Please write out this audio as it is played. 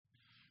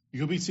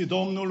Iubiții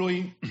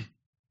Domnului,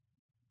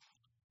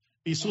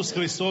 Iisus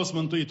Hristos,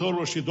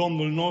 Mântuitorul și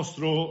Domnul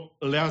nostru,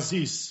 le-a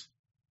zis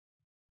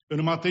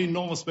în Matei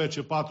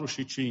 19, 4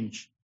 și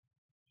 5.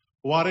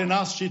 Oare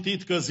n-ați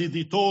citit că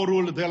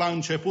ziditorul de la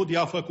început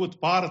i-a făcut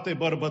parte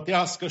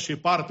bărbătească și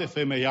parte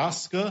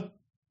femeiască?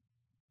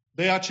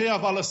 De aceea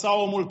va lăsa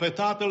omul pe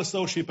tatăl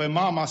său și pe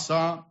mama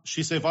sa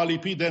și se va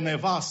lipi de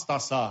nevasta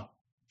sa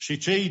și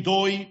cei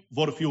doi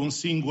vor fi un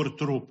singur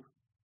trup.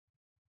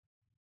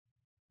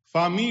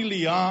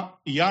 Familia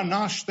ia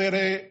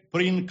naștere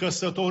prin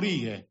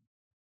căsătorie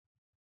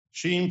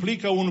și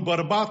implică un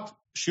bărbat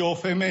și o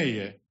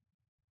femeie.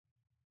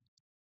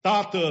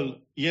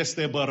 Tatăl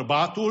este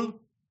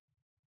bărbatul,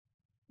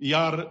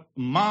 iar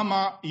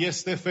mama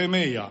este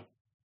femeia.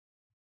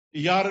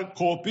 Iar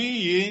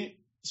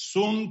copiii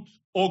sunt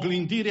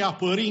oglindirea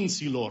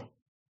părinților.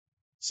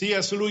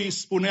 C.S. Lewis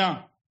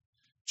spunea,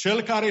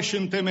 cel care își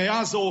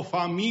întemeiază o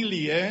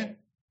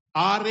familie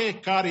are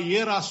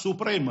cariera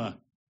supremă.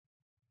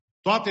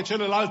 Toate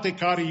celelalte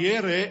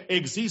cariere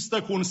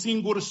există cu un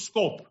singur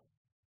scop,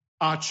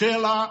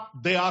 acela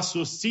de a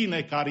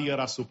susține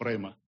cariera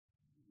supremă.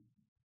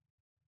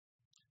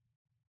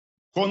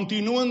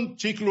 Continuând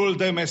ciclul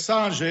de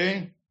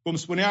mesaje, cum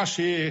spunea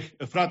și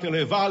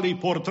fratele Vali,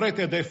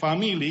 portrete de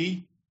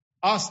familii,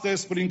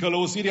 astăzi, prin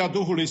călăuzirea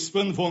Duhului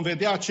Sfânt, vom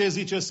vedea ce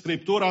zice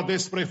Scriptura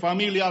despre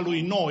familia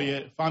lui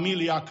Noe,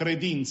 familia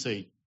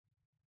credinței.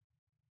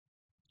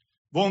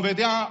 Vom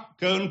vedea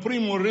că, în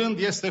primul rând,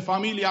 este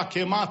familia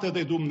chemată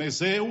de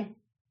Dumnezeu,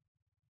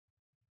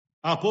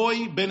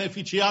 apoi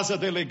beneficiază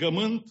de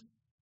legământ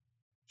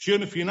și,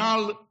 în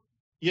final,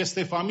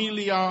 este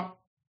familia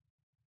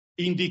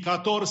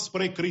indicator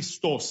spre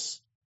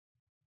Hristos.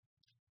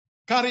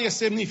 Care e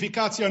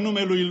semnificația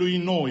numelui lui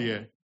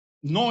Noe?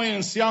 Noe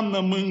înseamnă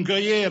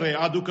mângâiere,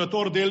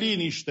 aducător de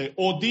liniște,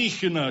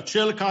 odihnă,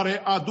 cel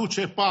care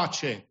aduce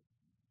pace.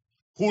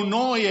 Cu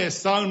Noe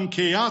s-a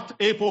încheiat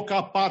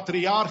epoca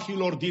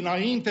patriarhilor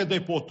dinainte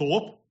de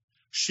potop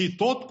și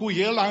tot cu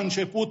el a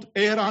început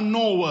era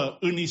nouă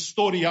în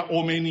istoria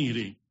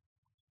omenirii.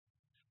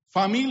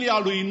 Familia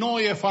lui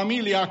Noe,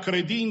 familia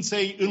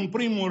credinței, în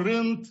primul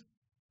rând,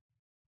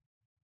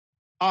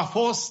 a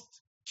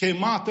fost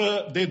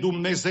chemată de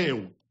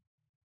Dumnezeu.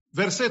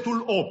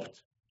 Versetul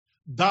 8.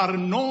 Dar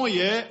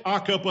Noe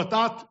a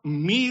căpătat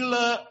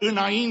milă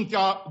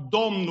înaintea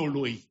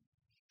Domnului.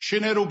 Și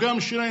ne rugăm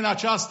și noi în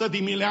această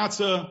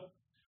dimineață,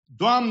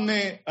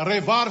 Doamne,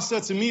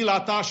 revarsă-ți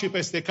mila Ta și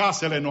peste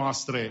casele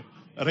noastre,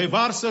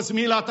 revarsă-ți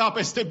mila Ta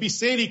peste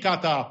biserica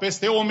Ta,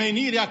 peste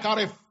omenirea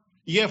care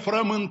e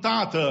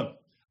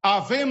frământată.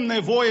 Avem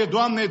nevoie,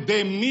 Doamne,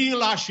 de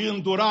mila și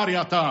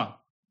îndurarea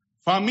Ta.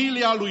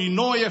 Familia lui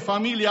Noe,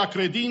 familia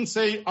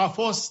credinței, a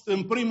fost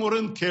în primul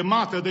rând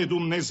chemată de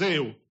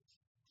Dumnezeu.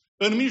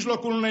 În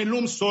mijlocul unei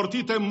lumi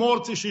sortite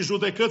morții și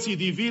judecății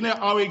divine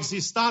au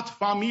existat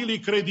familii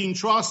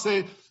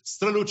credincioase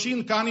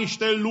strălucind ca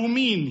niște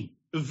lumini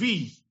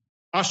vii.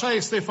 Așa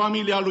este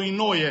familia lui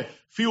Noe,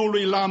 fiul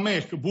lui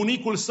Lamech.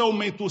 Bunicul său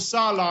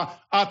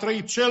Metusala a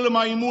trăit cel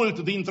mai mult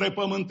dintre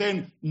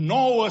pământeni,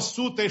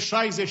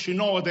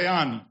 969 de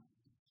ani.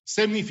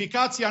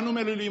 Semnificația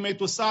numelui lui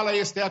Metusala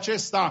este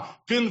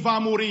acesta: când va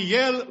muri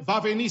el, va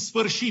veni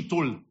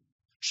sfârșitul.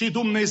 Și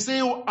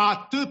Dumnezeu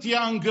atât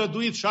i-a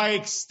îngăduit și a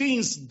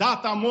extins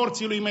data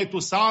morții lui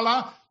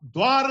Metusala,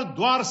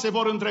 doar se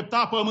vor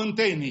îndrepta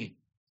pământenii.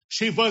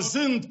 Și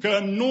văzând că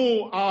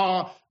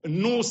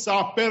nu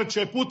s-a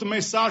perceput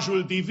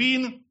mesajul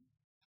divin,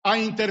 a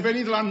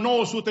intervenit la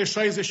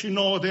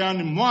 969 de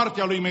ani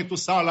moartea lui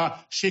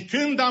Metusala și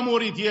când a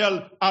murit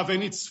el, a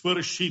venit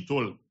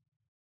sfârșitul.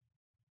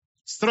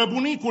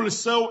 Străbunicul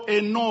său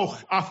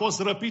Enoch a fost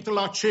răpit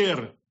la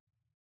cer.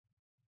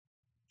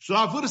 Și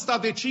la vârsta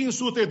de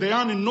 500 de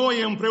ani,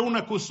 Noe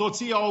împreună cu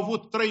soția au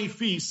avut 3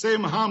 fii,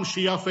 Sem, Ham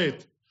și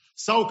Iafet.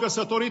 S-au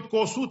căsătorit cu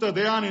 100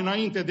 de ani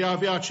înainte de a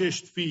avea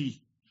acești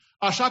fii.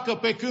 Așa că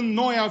pe când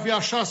Noe avea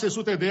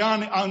 600 de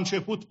ani, a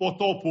început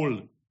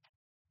potopul.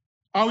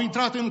 Au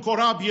intrat în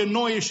corabie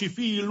Noe și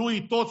fiii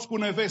lui, toți cu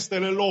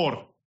nevestele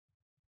lor.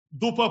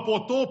 După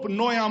potop,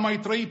 Noe a mai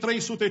trăit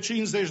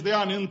 350 de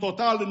ani. În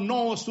total,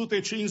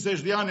 950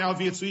 de ani a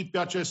viețuit pe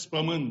acest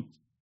pământ.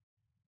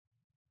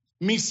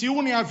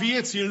 Misiunea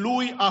vieții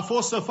lui a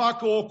fost să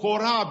facă o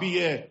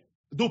corabie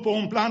după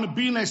un plan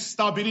bine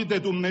stabilit de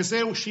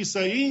Dumnezeu și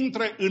să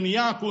intre în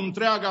ea cu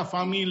întreaga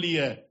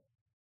familie.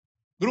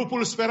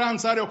 Grupul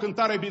Speranță are o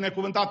cântare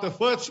binecuvântată: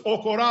 făți o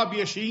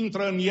corabie și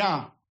intră în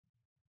ea.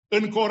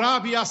 În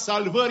corabia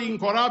salvării, în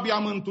corabia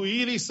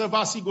mântuirii, să vă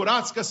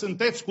asigurați că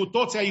sunteți cu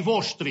toți ai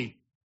voștri.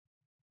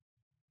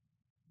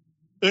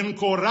 În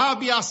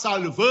corabia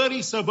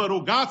salvării să vă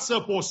rugați, să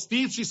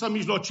postiți și să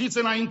mijlociți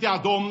înaintea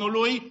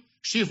Domnului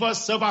și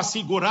să vă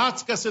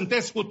asigurați că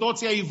sunteți cu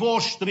toții ai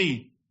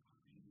voștri.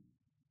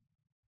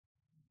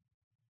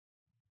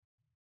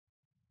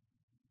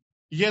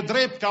 E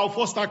drept că au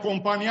fost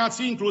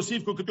acompaniați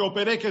inclusiv cu câte o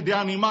pereche de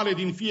animale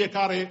din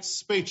fiecare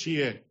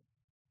specie.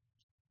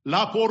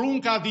 La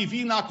porunca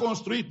divină a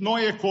construit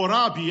Noe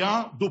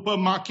corabia după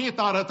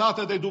macheta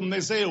arătată de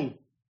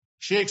Dumnezeu.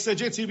 și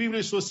exegeții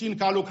Bibliei susțin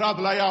că a lucrat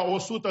la ea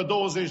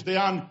 120 de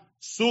ani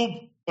sub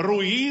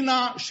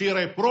ruina și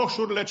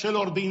reproșurile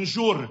celor din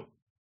jur.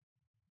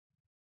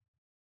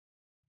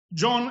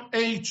 John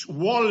H.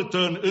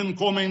 Walton, în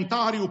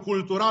comentariul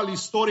cultural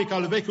istoric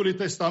al Vechiului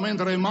Testament,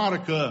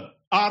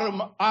 remarcă: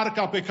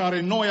 arca pe care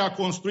Noe a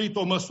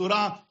construit-o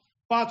măsura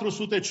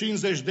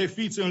 450 de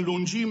fiți în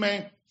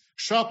lungime,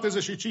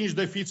 75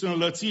 de fiți în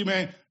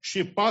lățime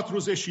și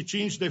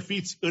 45 de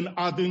fiți în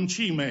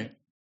adâncime.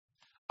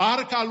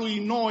 Arca lui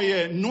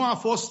Noe nu a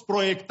fost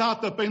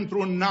proiectată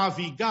pentru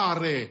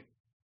navigare.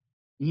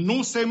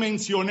 Nu se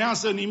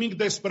menționează nimic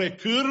despre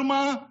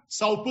cârmă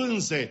sau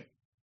pânze.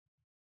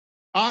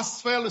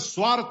 Astfel,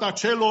 soarta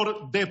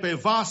celor de pe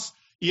vas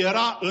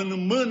era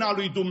în mâna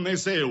lui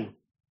Dumnezeu,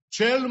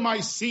 cel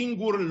mai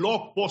singur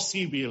loc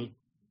posibil.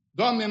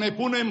 Doamne, ne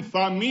punem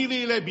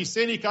familiile,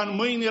 biserica în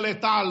mâinile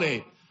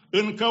Tale,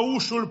 în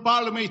căușul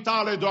palmei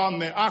Tale,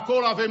 Doamne.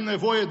 Acolo avem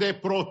nevoie de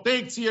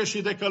protecție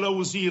și de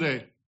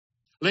călăuzire.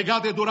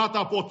 Legat de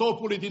durata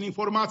potopului, din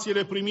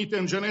informațiile primite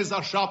în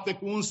Geneza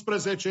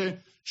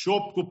 7:11 și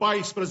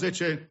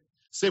 8:14,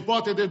 se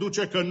poate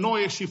deduce că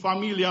Noe și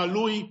familia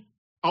lui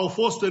au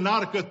fost în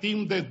arcă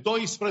timp de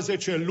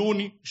 12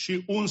 luni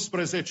și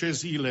 11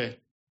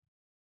 zile.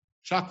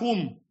 Și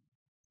acum,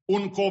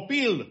 un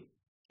copil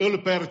îl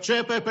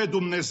percepe pe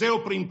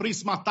Dumnezeu prin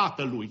prisma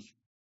tatălui.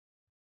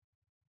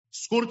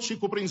 Scurt și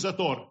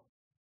cuprinzător.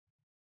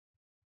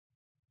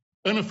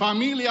 În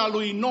familia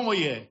lui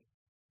Noe,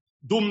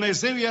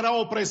 Dumnezeu era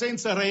o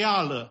prezență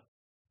reală.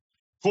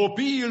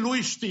 Copiii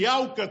lui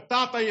știau că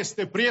tata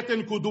este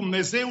prieten cu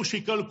Dumnezeu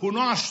și că îl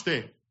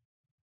cunoaște.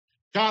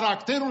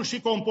 Caracterul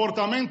și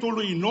comportamentul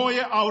lui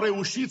Noe au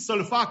reușit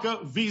să-l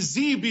facă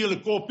vizibil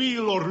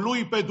copiilor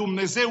lui pe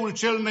Dumnezeul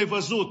cel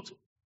nevăzut.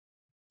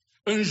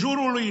 În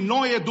jurul lui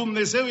Noe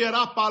Dumnezeu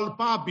era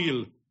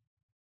palpabil,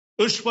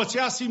 își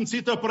făcea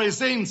simțită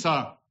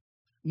prezența.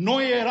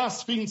 Noe era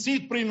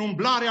sfințit prin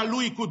umblarea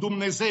lui cu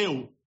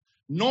Dumnezeu.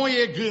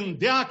 Noe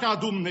gândea ca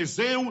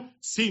Dumnezeu,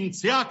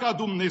 simțea ca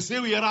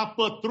Dumnezeu, era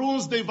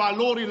pătruns de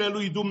valorile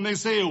lui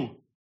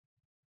Dumnezeu.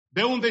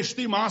 De unde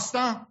știm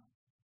asta?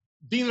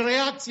 Din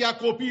reacția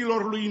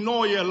copiilor lui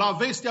Noe la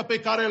vestea pe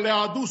care le-a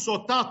adus-o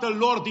tatăl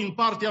lor din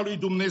partea lui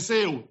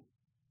Dumnezeu.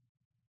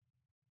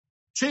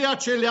 Ceea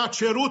ce le-a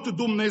cerut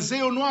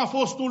Dumnezeu nu a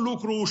fost un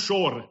lucru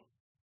ușor,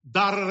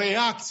 dar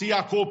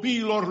reacția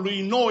copiilor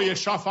lui Noe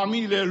și a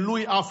familiei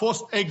lui a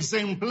fost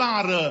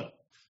exemplară,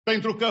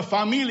 pentru că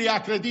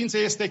familia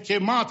credinței este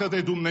chemată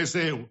de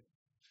Dumnezeu.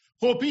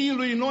 Copiii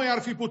lui Noe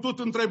ar fi putut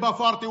întreba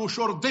foarte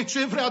ușor: de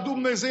ce vrea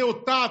Dumnezeu,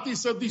 tati,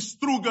 să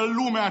distrugă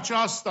lumea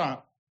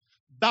aceasta?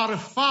 Dar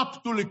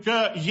faptul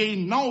că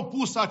ei n-au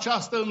pus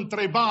această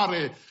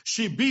întrebare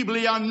și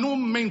Biblia nu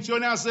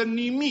menționează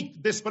nimic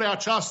despre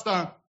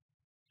aceasta,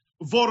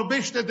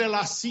 vorbește de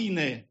la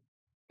sine.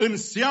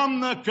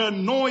 Înseamnă că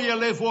Noe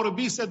le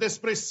vorbise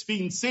despre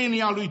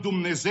sfințenia lui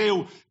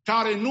Dumnezeu,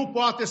 care nu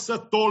poate să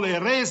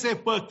tolereze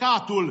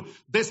păcatul,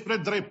 despre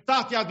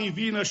dreptatea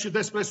divină și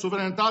despre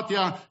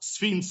suveranitatea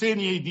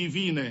sfințeniei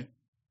divine.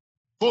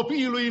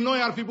 Copiii lui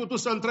Noe ar fi putut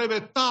să întrebe: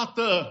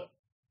 tată,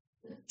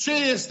 ce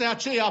este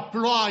aceea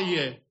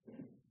ploaie?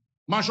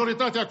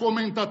 Majoritatea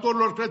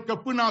comentatorilor cred că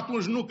până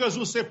atunci nu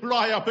căzuse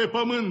ploaia pe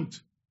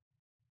pământ.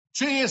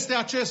 Ce este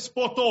acest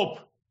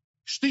potop?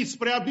 Știți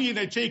prea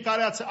bine, cei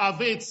care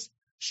aveți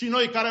și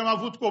noi care am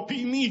avut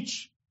copii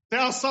mici, te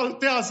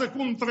asaltează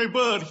cu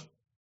întrebări.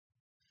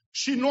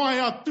 Și nu ai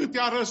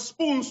atâtea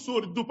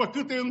răspunsuri după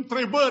câte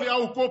întrebări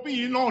au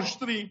copiii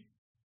noștri.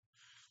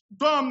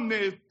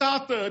 Doamne,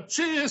 tată,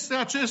 ce este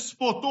acest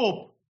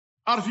potop?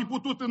 Ar fi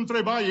putut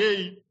întreba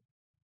ei.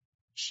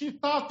 Și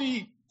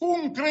tati,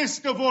 cum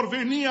crezi că vor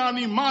veni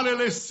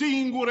animalele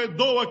singure,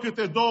 două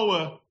câte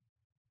două?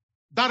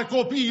 Dar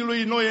copiii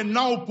lui Noe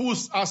n-au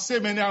pus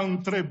asemenea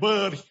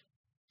întrebări,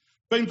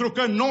 pentru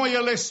că Noe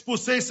le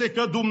spusese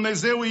că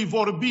Dumnezeu îi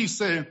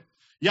vorbise,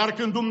 iar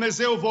când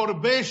Dumnezeu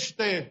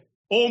vorbește,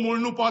 omul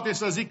nu poate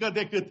să zică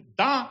decât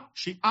da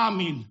și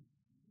amin.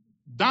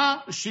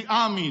 Da și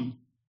amin.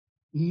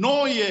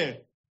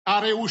 Noe a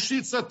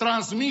reușit să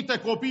transmite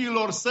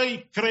copiilor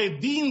săi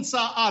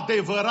credința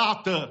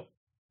adevărată.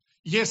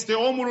 Este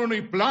omul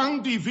unui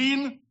plan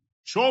divin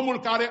și omul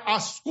care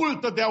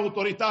ascultă de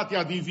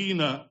autoritatea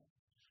divină.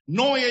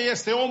 Noe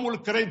este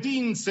omul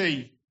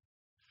credinței.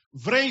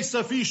 Vrei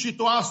să fii și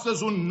tu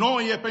astăzi un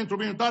Noe pentru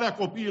binecuvântarea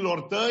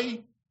copiilor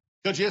tăi?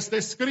 Căci este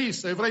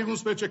scris, Evrei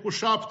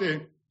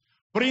 11:7,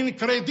 prin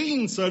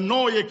credință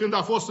Noe, când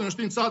a fost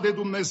înștiințat de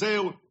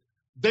Dumnezeu,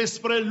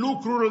 despre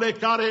lucrurile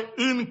care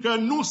încă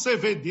nu se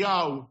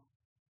vedeau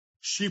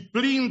și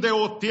plin de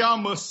o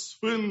teamă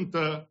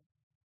sfântă,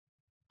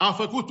 a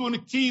făcut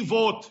un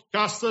chivot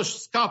ca să-și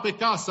scape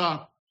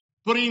casa.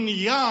 Prin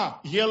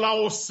ea el a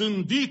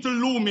osândit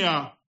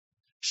lumea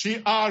și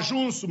a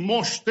ajuns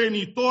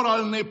moștenitor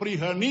al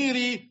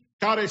neprihănirii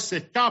care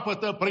se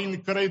capătă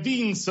prin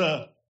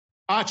credință.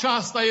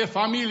 Aceasta e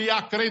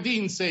familia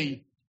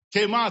credinței,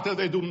 chemată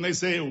de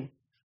Dumnezeu.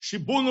 și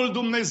bunul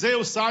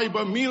Dumnezeu să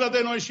aibă milă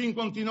de noi și în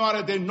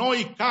continuare de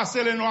noi,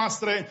 casele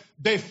noastre,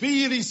 de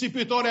fiii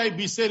risipitori ai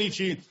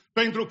bisericii,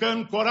 pentru că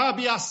în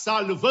corabia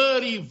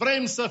salvării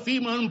vrem să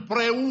fim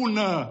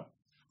împreună.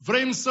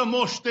 Vrem să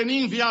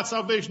moștenim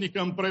viața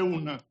veșnică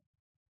împreună.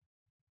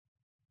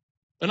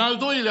 În al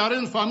doilea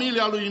rând,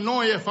 familia lui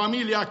Noe,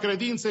 familia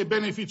credinței,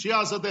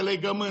 beneficiază de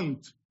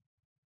legământ.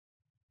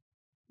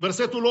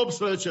 Versetul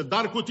 18.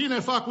 Dar cu tine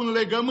fac un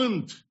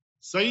legământ,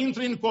 să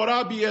intri în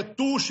corabie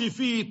tu și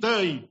fiii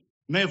tăi,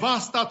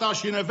 nevasta ta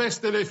și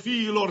nevestele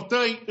fiilor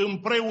tăi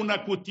împreună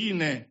cu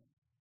tine.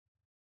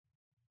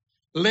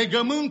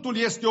 Legământul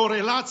este o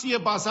relație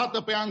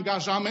bazată pe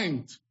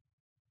angajament,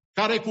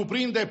 care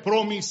cuprinde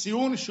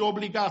promisiuni și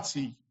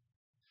obligații.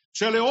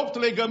 Cele 8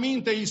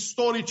 legăminte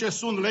istorice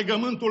sunt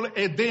legământul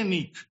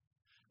edenic,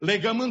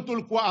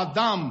 legământul cu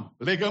Adam,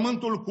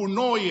 legământul cu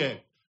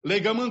Noe,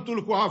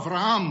 legământul cu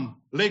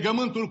Avraam,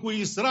 legământul cu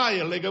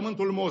Israel,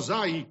 legământul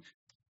mozaic,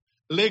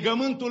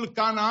 legământul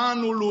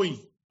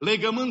Canaanului,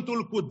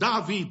 legământul cu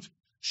David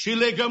și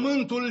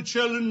legământul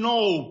cel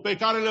nou pe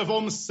care le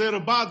vom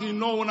sărba din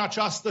nou în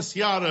această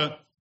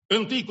seară.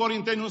 1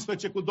 Corinteni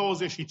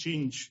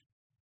 11:25.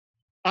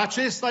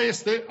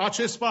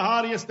 Acest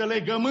pahar este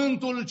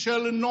legământul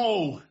cel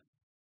nou.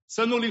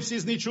 Să nu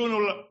lipsiți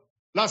niciunul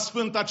la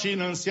Sfânta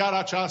Cină în seara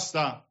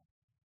aceasta.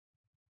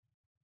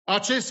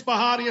 Acest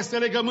pahar este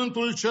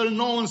legământul cel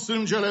nou în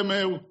sângele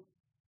meu.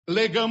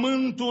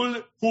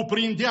 Legământul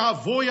cuprindea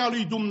voia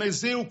lui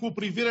Dumnezeu cu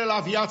privire la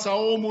viața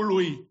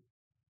omului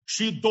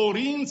și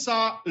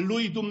dorința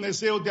lui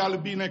Dumnezeu de a-l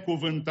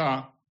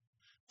binecuvânta.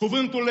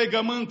 Cuvântul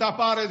legământ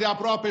apare de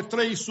aproape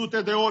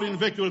 300 de ori în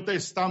Vechiul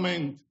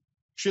Testament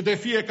și de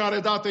fiecare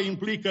dată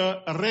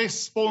implică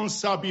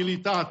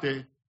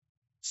responsabilitate.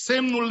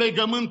 Semnul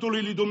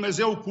legământului lui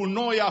Dumnezeu cu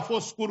noi a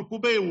fost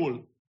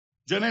curcubeul.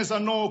 Geneza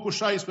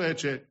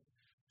 9:16.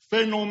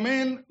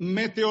 Fenomen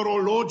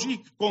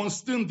meteorologic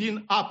constând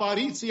din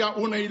apariția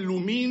unei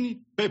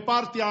lumini pe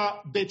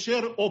partea de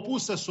cer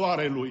opusă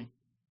soarelui.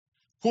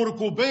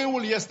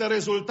 Curcubeul este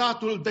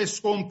rezultatul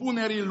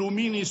descompunerii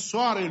luminii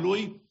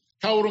soarelui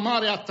ca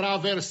urmare a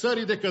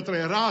traversării de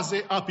către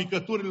raze a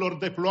picăturilor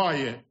de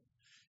ploaie.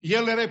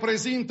 Ele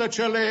reprezintă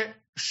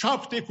cele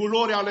 7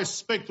 culori ale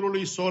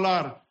spectrului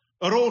solar: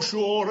 roșu,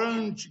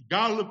 orange,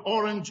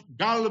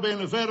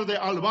 galben, verde,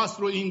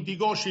 albastru,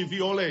 indigo și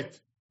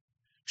violet.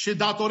 Și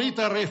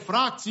datorită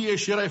refracției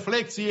și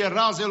reflexiei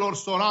razelor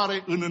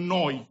solare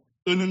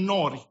în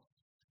nori,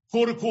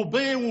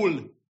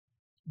 curcubeul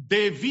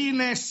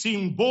devine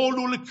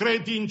simbolul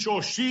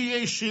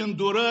credincioșiei și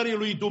îndurării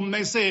lui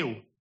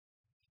Dumnezeu.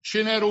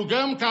 Și ne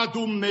rugăm ca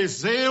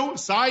Dumnezeu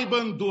să aibă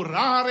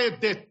îndurare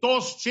de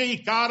toți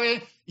cei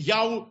care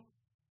i-au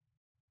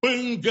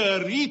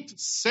pângărit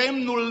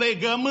semnul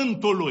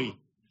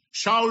legământului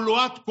și au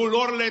luat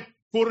culorile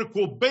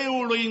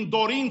curcubeului în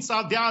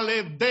dorința de a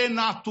le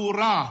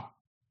denatura.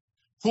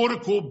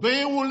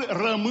 Curcubeul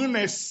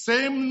rămâne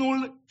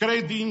semnul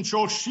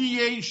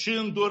credincioșiei și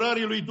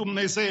îndurării lui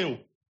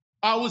Dumnezeu.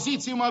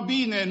 Auziți-mă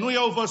bine, nu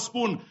eu vă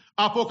spun,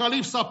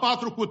 Apocalipsa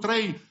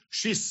 4:3,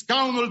 și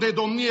scaunul de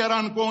domnie era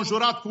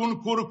înconjurat cu un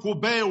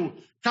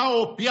curcubeu ca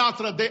o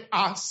piatră de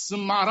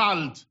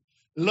smarald.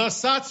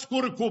 Lăsați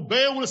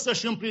curcubeul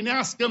să-și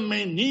împlinească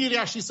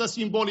menirea și să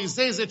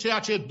simbolizeze ceea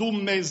ce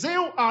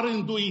Dumnezeu a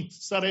rânduit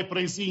să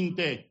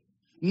reprezinte.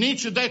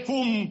 Nici de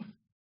cum,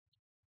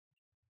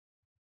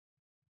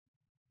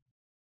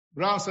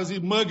 vreau să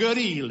zic,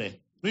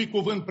 măgăriile. Nu-i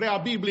cuvânt prea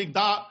biblic,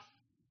 dar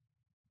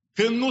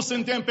când nu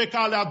suntem pe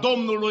calea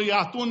Domnului,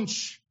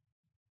 atunci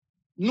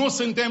nu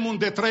suntem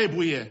unde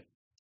trebuie.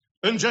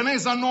 În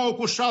Geneza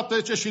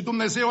 9:17 și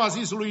Dumnezeu a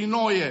zis lui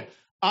Noe: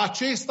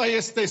 acesta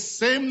este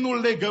semnul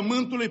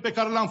legământului pe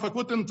care l-am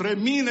făcut între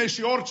mine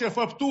și orice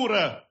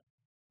făptură.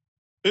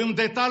 În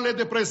detaliile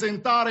de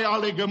prezentare a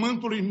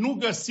legământului nu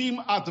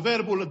găsim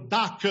adverbul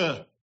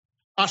dacă,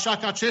 așa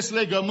că acest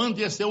legământ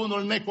este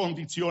unul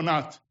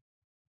necondiționat.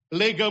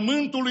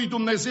 Legământul lui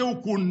Dumnezeu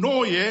cu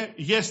Noe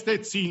este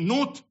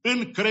ținut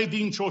în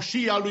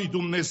credincioșia lui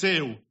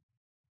Dumnezeu.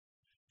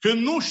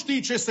 Când nu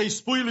știi ce să-i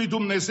spui lui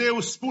Dumnezeu,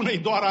 spune-i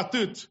doar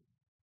atât: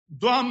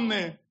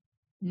 Doamne,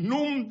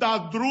 nu-mi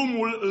da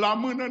drumul la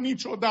mână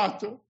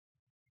niciodată.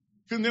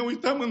 Când ne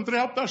uităm în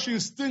dreapta și în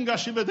stânga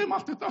și vedem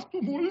atâta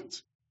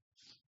tumult,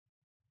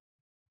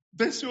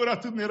 deseori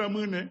atât ne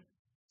rămâne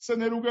să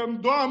ne rugăm: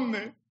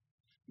 Doamne,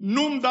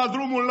 nu-mi da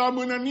drumul la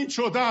mână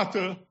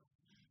niciodată,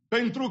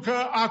 pentru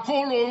că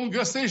acolo îmi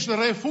găsești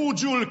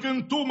refugiul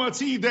când Tu mă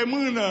ții de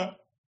mână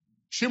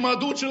și mă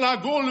duci la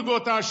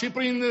Golgota și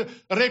prin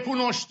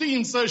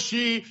recunoștință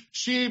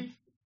și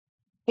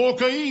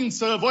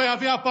pocăință voi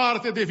avea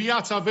parte de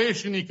viața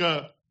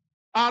veșnică.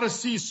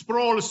 R.C.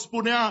 Sproul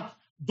spunea: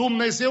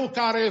 Dumnezeu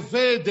care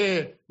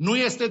vede nu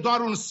este doar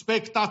un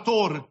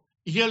spectator,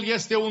 El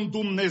este un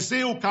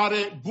Dumnezeu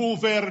care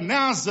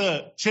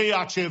guvernează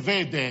ceea ce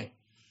vede.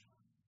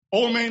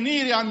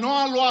 Omenirea nu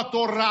a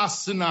luat-o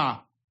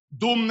rasna.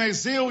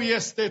 Dumnezeu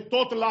este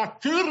tot la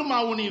cârma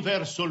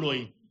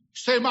universului.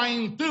 se mai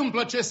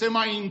întâmplă ce se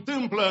mai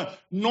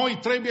întâmplă, noi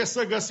trebuie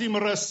să găsim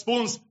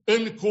răspuns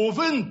în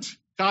cuvânt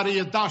care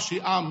e da și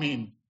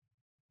amin.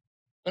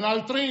 În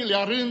al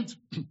treilea rând,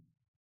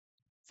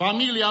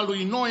 familia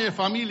lui Noe,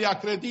 familia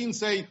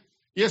credinței,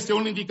 este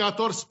un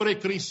indicator spre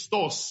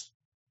Hristos.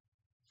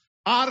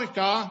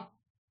 Arca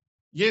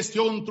este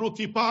o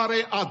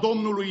întruchipare a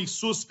Domnului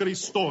Iisus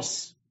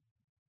Hristos.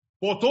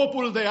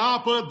 Potopul de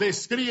apă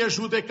descrie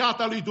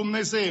judecata lui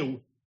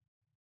Dumnezeu.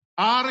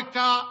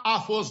 Arca a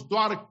fost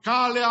doar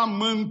calea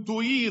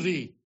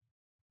mântuirii.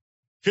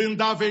 Când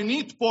a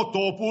venit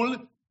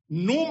potopul,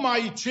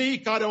 numai cei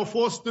care au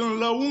fost în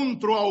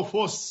lăuntru au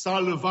fost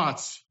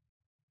salvați.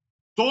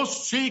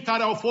 Toți cei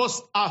care au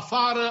fost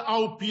afară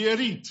au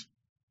pierit.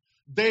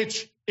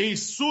 Deci,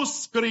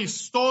 Iisus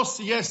Hristos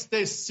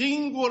este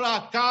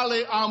singura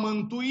cale a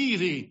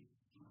mântuirii,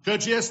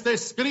 căci este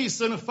scris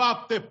în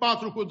Fapte 4:12,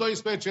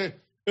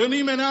 în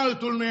nimeni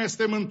altul nu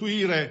este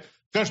mântuire,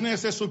 căci nu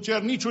este sub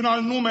cer niciun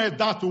alt nume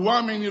dat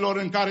oamenilor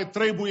în care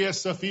trebuie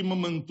să fim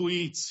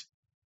mântuiți.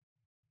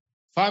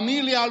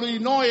 Familia lui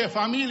Noe,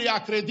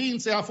 familia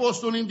credinței, a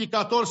fost un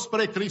indicator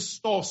spre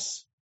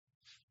Hristos.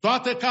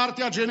 Toată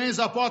cartea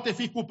Geneza poate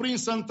fi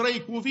cuprinsă în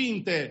 3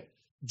 cuvinte: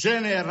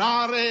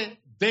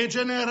 generare,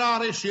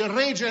 degenerare și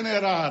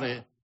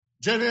regenerare.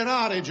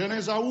 Generare,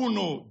 Geneza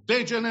 1,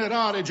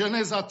 degenerare,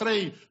 Geneza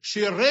 3 și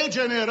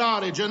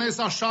regenerare,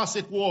 Geneza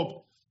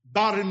 6:8.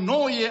 Dar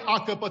Noe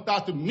a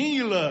căpătat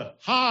milă,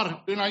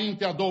 har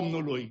înaintea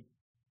Domnului.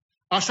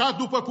 Așa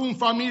după cum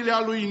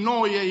familia lui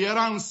Noe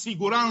era în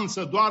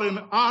siguranță doar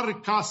în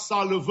arca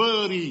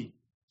salvării,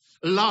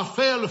 la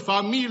fel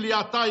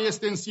familia ta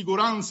este în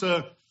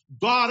siguranță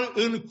doar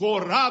în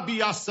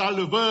corabia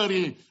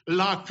salvării,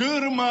 la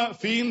cârmă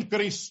fiind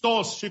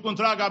Hristos, și cu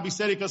întreaga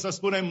biserică să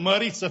spunem: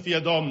 mărit să fie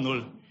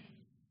Domnul!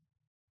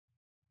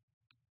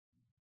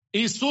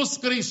 Iisus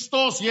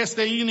Hristos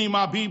este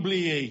inima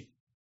Bibliei.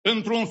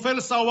 Într-un fel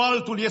sau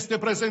altul este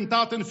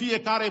prezentat în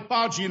fiecare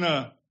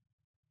pagină,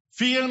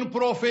 fie în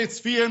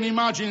profeți, fie în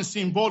imagini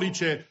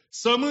simbolice.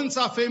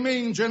 Sămânța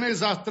femeii în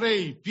Geneza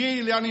 3,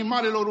 pieile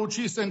animalelor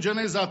ucise în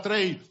Geneza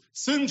 3,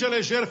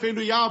 sângele jertfei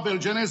lui Abel,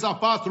 Geneza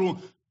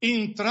 4,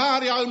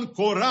 intrarea în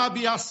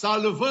corabia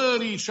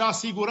salvării și a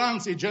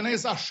siguranței,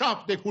 Geneza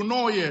 7 cu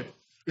Noe,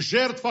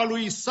 jertfa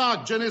lui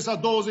Isaac, Geneza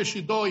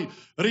 22,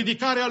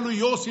 ridicarea lui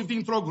Iosif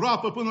dintr-o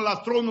groapă până la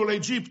tronul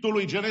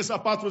Egiptului, Geneza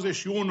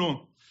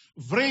 41.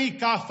 Vrei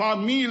ca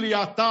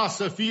familia ta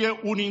să fie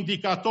un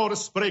indicator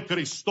spre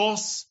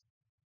Hristos?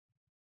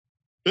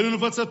 În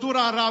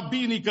învățătura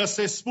rabinică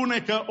se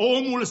spune că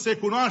omul se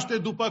cunoaște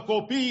după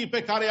copiii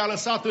pe care i-a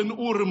lăsat în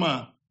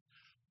urmă.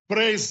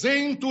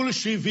 Prezentul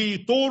și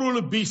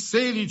viitorul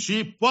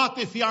bisericii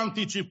poate fi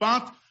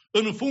anticipat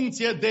în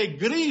funcție de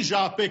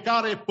grija pe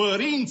care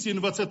părinții,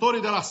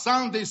 învățătorii de la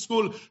Sunday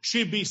School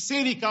și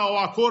biserica o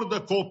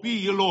acordă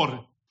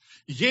copiilor.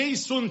 Ei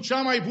sunt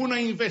cea mai bună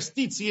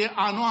investiție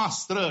a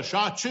noastră și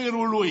a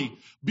cerului,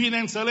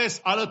 bineînțeles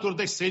alături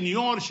de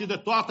seniori și de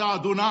toată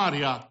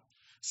adunarea.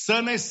 Să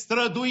ne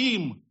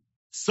străduim,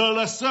 să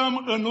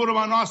lăsăm în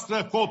urma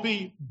noastră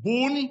copii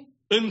buni,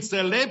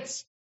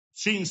 înțelepți,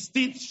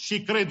 cinstiți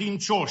și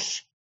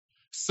credincioși.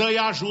 Să-i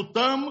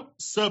ajutăm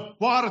să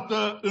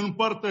poartă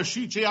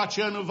împărtășit ceea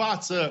ce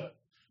învață.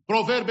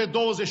 Proverbe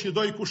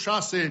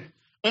 22:6.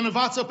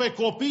 Învață pe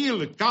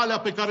copil calea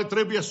pe care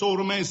trebuie să o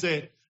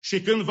urmeze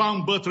și când va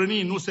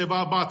îmbătrâni nu se va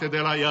abate de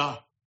la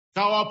ea.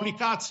 Ca o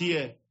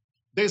aplicație,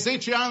 de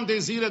 10 ani de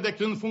zile de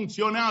când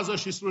funcționează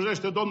și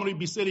slujește Domnului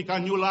Biserica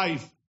New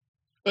Life,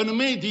 în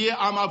medie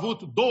am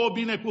avut 2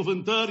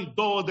 binecuvântări,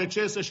 2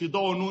 decese și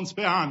 2 nunți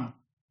pe an.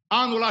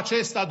 Anul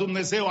acesta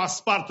Dumnezeu a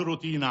spart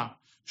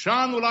rutina. Și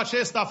anul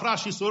acesta,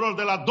 frați și surori,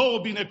 de la 2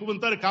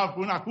 binecuvântări ca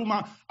până acum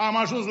am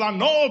ajuns la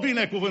 9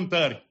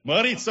 binecuvântări.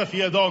 Mărit să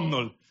fie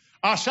Domnul!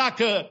 Așa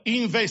că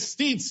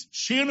investiți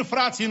și în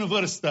frații în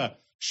vârstă,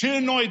 și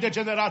în noi de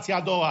generația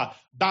a doua,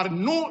 dar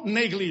nu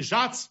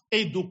neglijați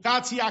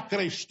educația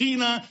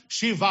creștină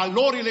și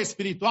valorile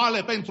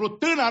spirituale pentru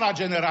tânăra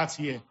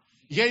generație.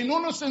 Ei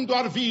nu sunt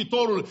doar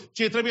viitorul,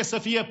 ci trebuie să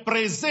fie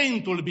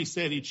prezentul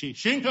bisericii.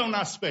 Și încă un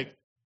aspect.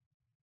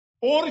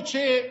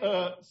 Orice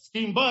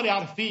schimbări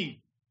ar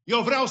fi,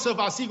 eu vreau să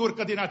vă asigur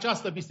că din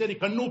această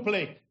biserică nu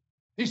plec,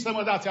 nici să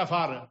mă dați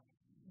afară.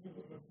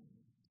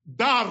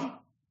 Dar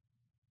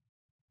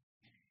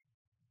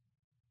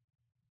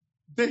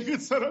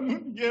decât să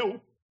rămân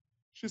eu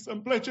și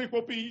să-mi plece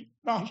copiii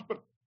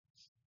nașpa.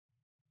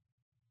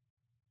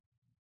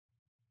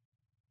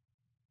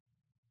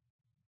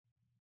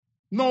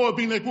 9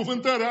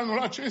 binecuvântări anul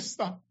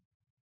acesta.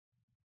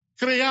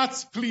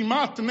 Creați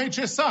climat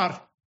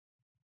necesar.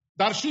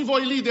 Dar și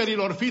voi,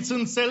 liderilor, fiți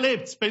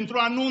înțelepți pentru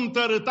a nu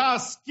întărâta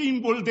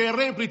schimbul de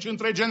replici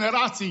între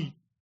generații.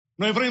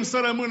 Noi vrem să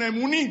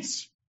rămânem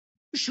uniți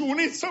și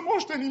uniți să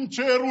moștenim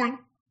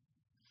cerul.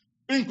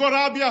 În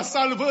corabia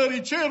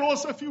salvării, ce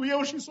rost să fiu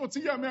eu și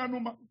soția mea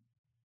numai?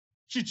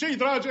 Și cei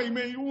dragi ai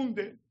mei,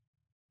 unde?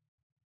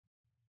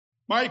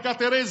 Maica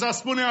Tereza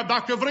spunea: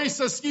 dacă vrei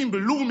să schimbi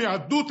lumea,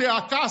 du-te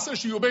acasă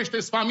și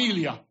iubește-ți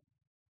familia.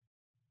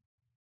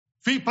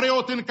 Fii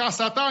preot în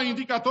casa ta,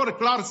 indicator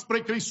clar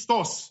spre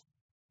Hristos.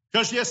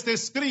 Căci este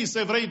scris,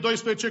 Evrei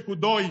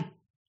 12:2,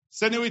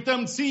 să ne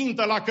uităm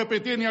țintă la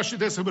căpetenia și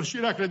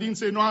desăvârșirea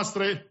credinței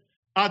noastre,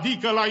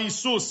 adică la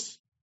Isus.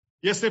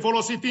 Este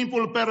folosit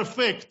timpul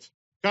perfect,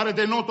 care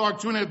denotă o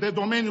acțiune de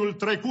domeniul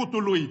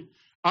trecutului,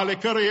 ale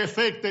cărei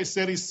efecte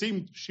se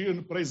resimt și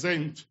în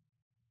prezent.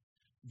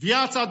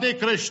 Viața de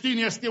creștin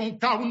este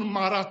ca un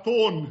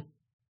maraton,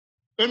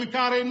 în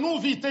care nu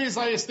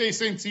viteza este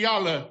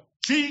esențială,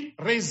 ci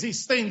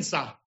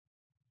rezistența.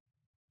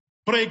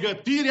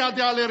 Pregătirea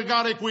de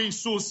alergare cu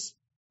Isus,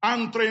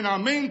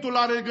 antrenamentul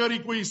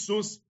alergării cu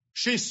Isus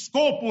și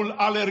scopul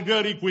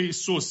alergării cu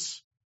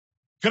Isus.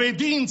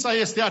 Credința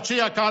este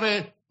aceea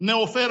care ne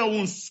oferă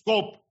un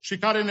scop și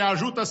care ne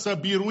ajută să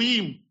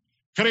biruim.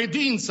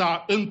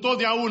 Credința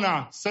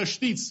întotdeauna, să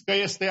știți că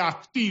este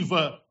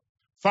activă.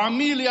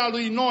 Familia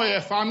lui Noe,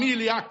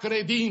 familia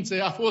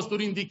credinței, a fost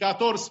un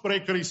indicator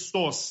spre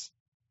Hristos.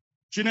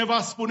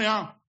 Cineva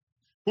spunea,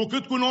 cu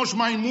cât cunoști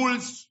mai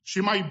mulți și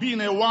mai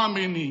bine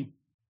oamenii,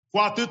 cu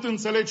atât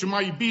înțelegi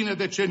mai bine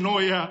de ce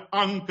Noe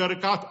a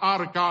încărcat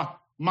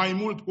arca mai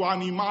mult cu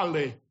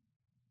animale,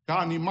 că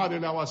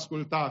animalele au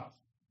ascultat,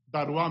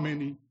 dar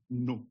oamenii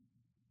nu.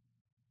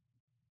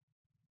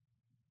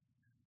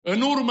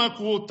 În urmă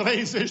cu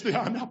 30 de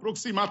ani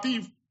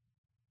aproximativ,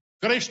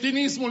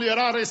 creștinismul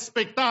era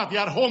respectat,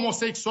 iar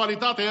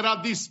homosexualitatea era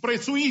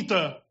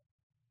disprețuită.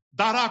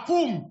 Dar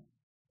acum,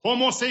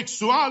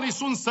 homosexualii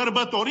sunt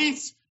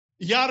sărbătoriți,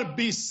 iar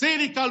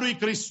Biserica lui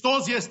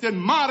Hristos este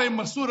în mare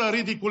măsură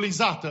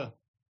ridiculizată.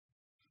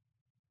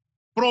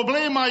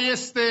 Problema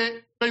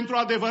este, pentru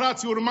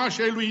adevărații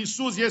urmași ai lui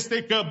Isus,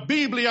 este că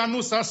Biblia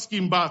nu s-a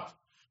schimbat,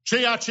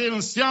 ceea ce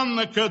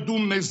înseamnă că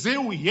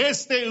Dumnezeu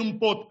este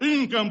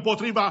încă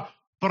împotriva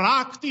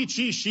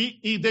practicii și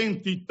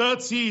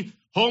identității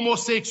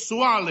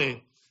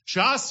homosexuale. Și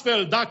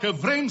astfel, dacă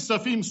vrem să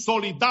fim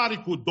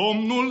solidari cu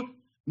Domnul,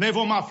 ne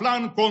vom afla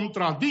în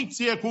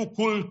contradicție cu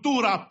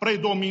cultura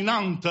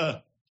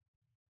predominantă.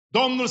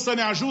 Domnul să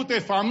ne ajute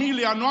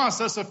familia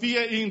noastră să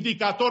fie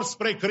indicator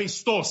spre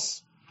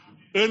Hristos.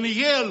 În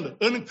El,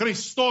 în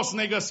Hristos,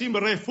 ne găsim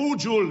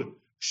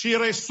refugiul și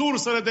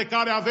resursele de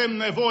care avem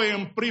nevoie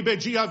în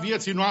pribegia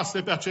vieții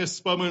noastre pe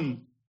acest pământ.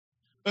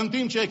 În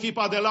timp ce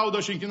echipa de laudă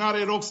și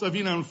închinare rog să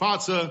vină în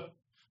față,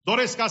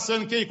 doresc ca să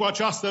închei cu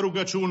această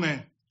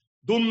rugăciune.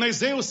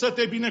 Dumnezeu să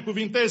te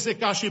binecuvinteze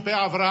ca și pe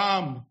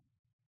Avraam,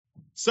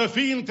 să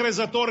fii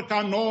încrezător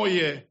ca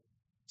Noe,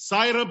 să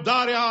ai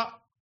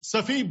răbdarea,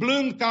 să fii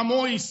blând ca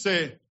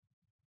Moise,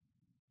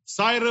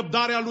 să ai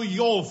răbdarea lui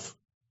Iov,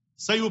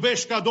 să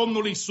iubești ca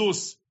Domnul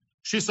Isus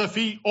și să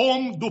fii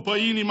om după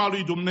inima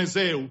lui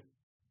Dumnezeu.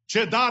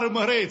 Ce dar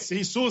măreț,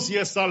 Isus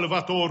e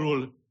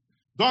Salvatorul.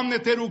 Doamne,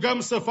 te rugăm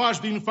să faci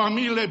din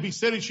familiile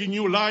Bisericii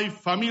New Life,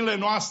 familiile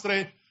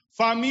noastre,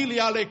 familii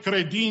ale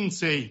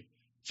credinței,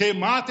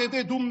 chemate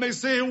de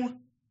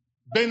Dumnezeu,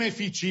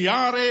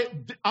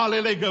 beneficiare ale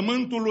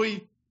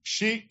legământului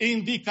și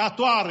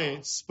indicatoare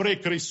spre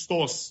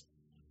Hristos.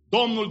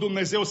 Domnul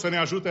Dumnezeu să ne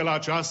ajute la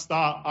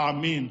aceasta.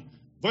 Amin.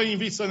 Vă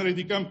invit să ne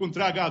ridicăm cu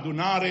întreaga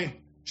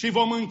adunare și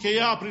vom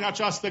încheia prin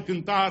această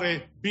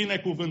cântare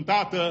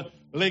binecuvântată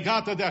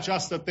legată de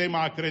această temă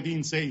a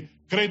credinței.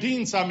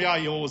 Credința mea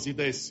eu o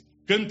zidesc.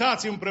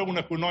 Cântați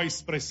împreună cu noi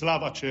spre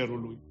slava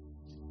cerului.